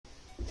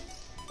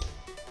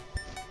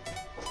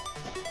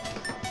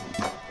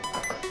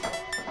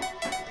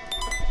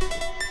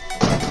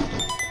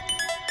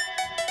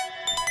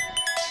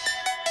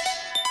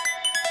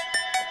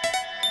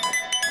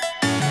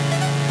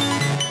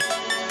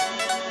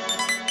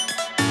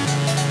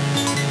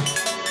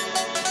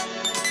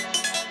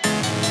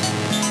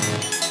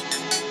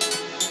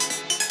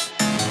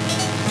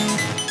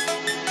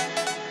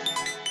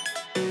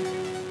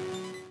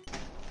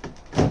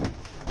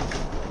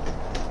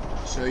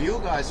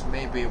guys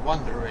may be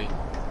wondering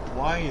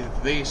why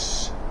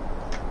this,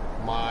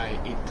 my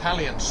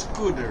Italian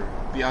scooter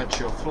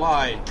Piaggio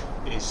Fly,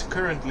 is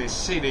currently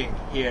sitting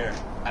here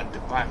at the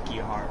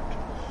backyard.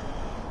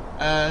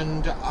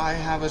 And I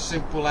have a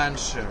simple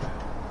answer.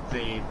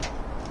 The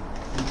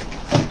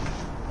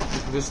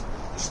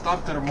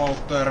starter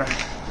motor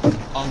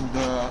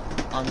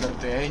under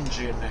the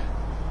engine,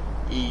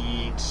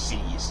 it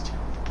seized.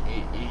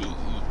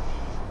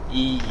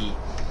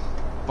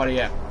 But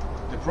yeah,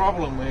 the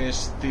problem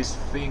is this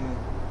thing,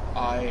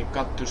 I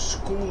got to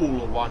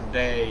school one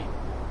day,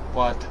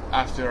 but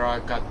after I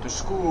got to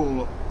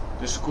school,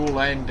 the school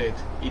ended,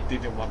 it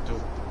didn't want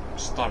to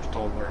start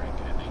over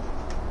again.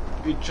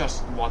 It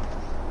just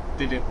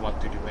didn't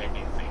want to do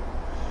anything.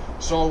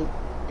 So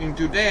in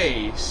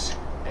today's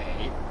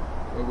day,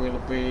 we will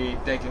be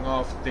taking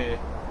off the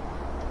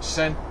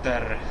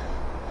center,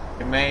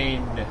 the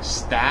main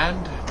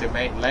stand, the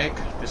main leg,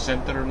 the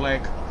center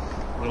leg.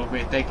 We'll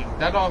be taking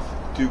that off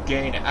to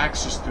gain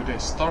access to the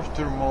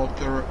starter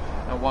motor,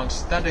 and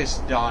once that is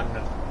done,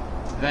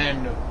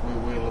 then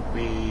we will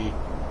be,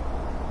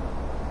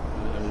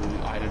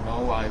 I don't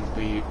know, I'll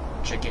be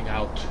checking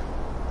out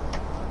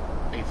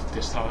if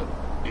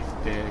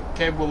the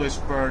cable is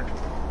burned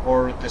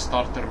or the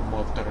starter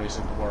motor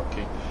isn't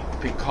working,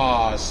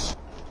 because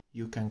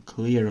you can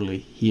clearly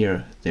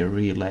hear the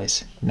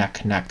relays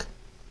knack knack.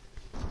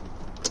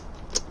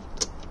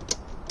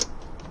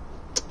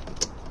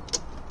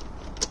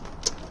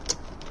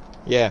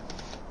 Yeah,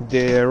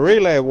 the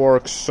relay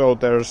works, so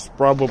there's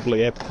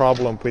probably a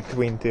problem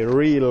between the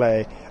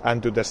relay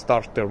and the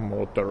starter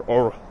motor,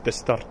 or the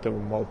starter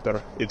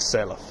motor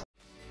itself.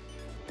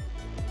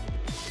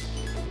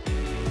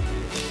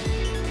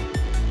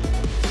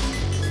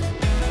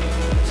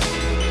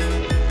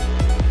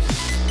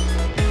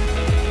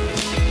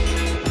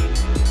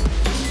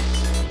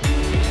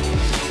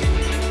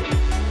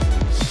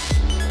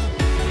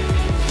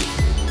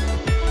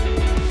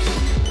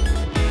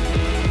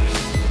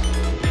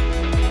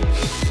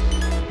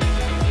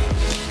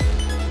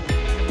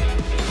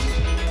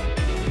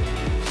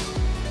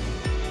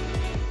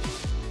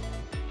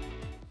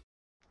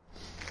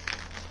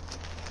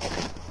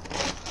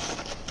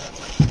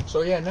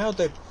 So yeah, now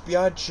the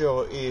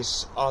Piaggio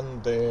is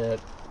on the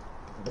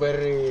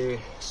very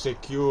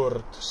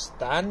secured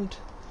stand.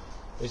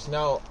 It's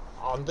now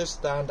on the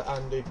stand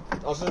and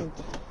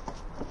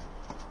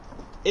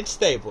it's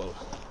stable.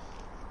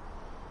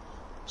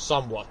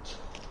 Somewhat.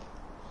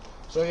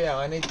 So yeah,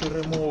 I need to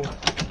remove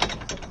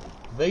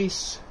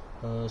this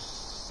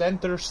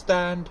center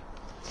stand,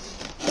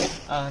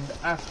 and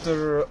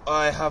after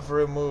I have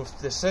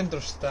removed the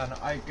center stand,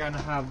 I can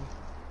have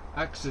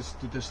access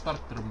to the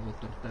starter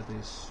motor that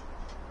is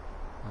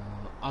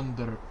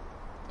under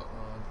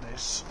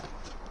this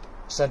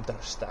center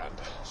stand.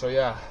 So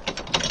yeah,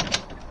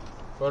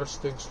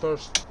 first things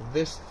first,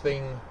 this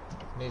thing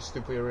needs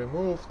to be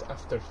removed.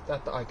 After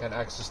that I can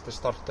access the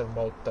starter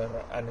motor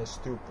and its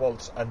 2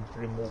 bolts and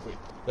remove it.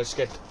 Let's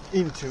get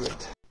into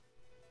it.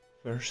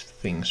 First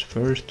things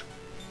first,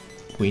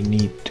 we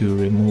need to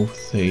remove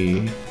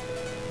the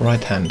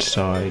right hand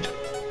side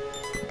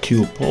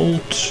 2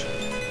 bolts.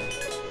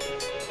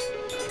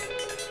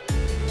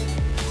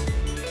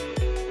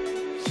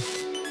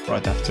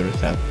 Right after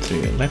that,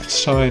 the left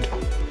side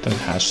that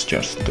has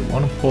just the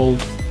 1 bolt.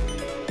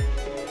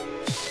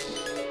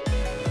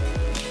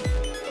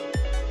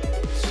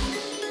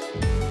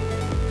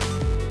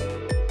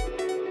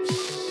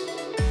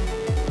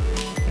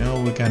 Now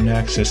we can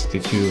access the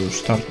 2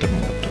 starter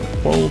motor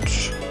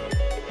bolts.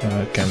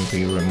 Can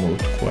be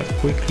removed quite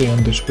quickly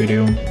on this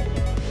video. And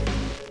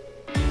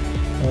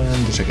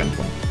the second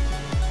one.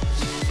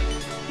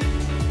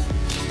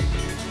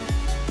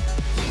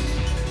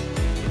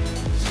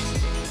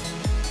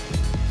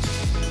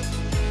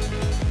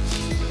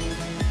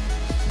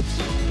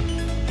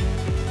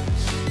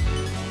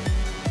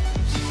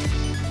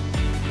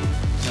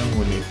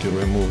 We need to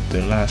remove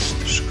the last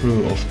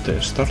screw of the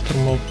starter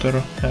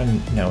motor,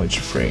 and now it's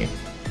free.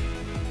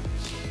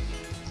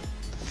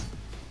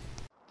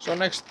 So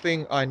next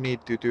thing I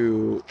need to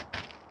do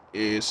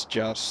is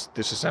just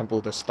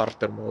disassemble the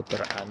starter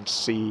motor and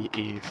see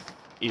if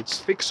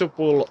it's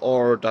fixable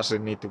or does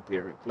it need to be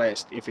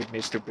replaced. If it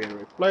needs to be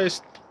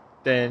replaced,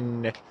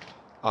 then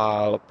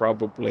I'll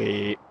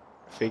probably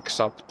fix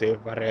up the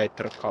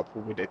variator cup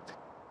with it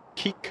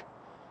kick.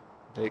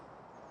 The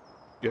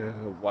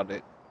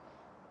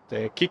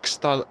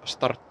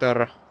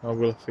kickstarter, I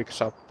will fix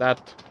up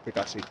that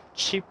because it's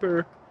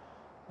cheaper,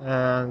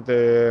 and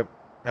the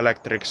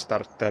electric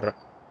starter,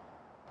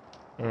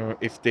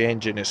 if the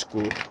engine is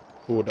good,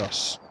 who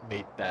does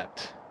need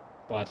that?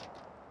 But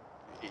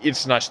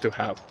it's nice to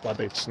have, but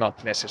it's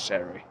not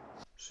necessary.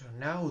 So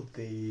now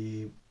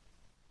the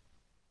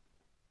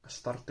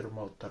starter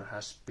motor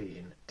has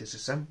been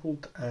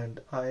disassembled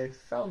and I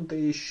found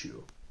the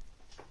issue.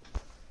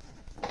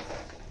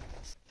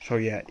 So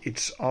yeah,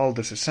 it's all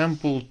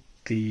disassembled.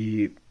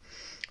 The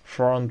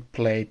front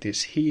plate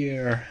is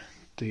here.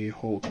 The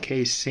whole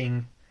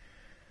casing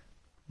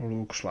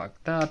looks like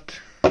that.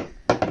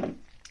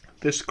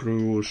 the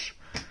screws,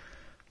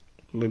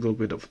 little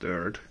bit of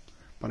dirt,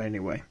 but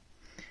anyway.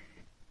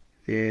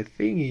 The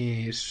thing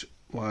is,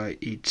 why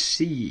it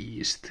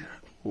seized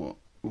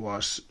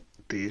was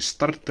the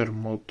starter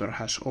motor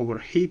has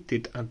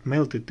overheated and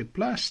melted the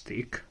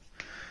plastic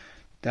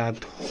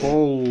that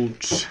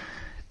holds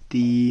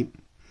the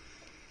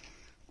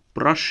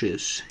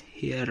brushes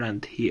here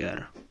and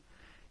here.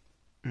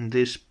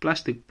 This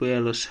plastic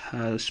pellet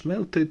has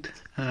melted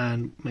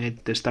and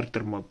made the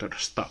starter motor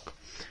stuck.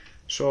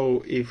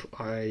 So if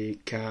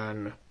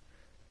I'll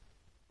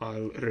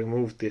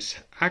remove this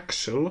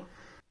axle,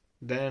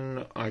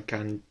 then I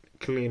can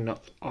clean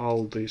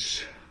all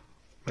this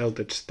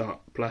melted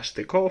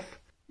plastic off,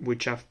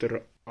 which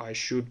after I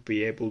should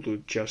be able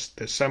to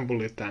just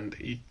assemble it and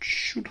it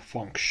should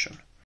function.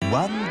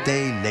 1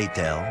 day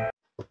later.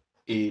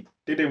 It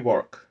didn't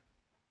work.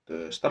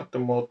 The starter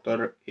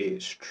motor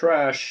is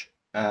trash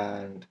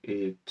and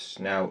it's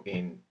now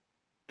in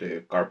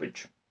the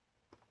garbage.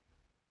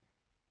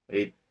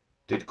 It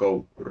did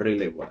go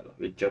really well.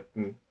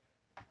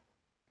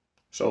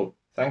 So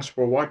thanks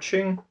for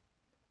watching.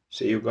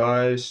 See you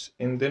guys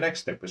in the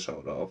next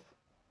episode of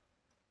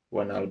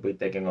when I'll be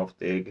taking off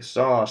the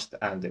exhaust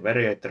and the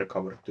variator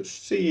cover to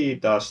see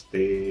does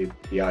the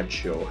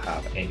Piaggio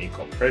have any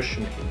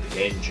compression in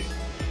the engine.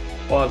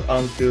 But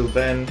until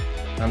then,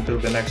 until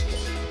the next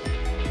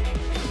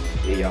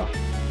one. See ya.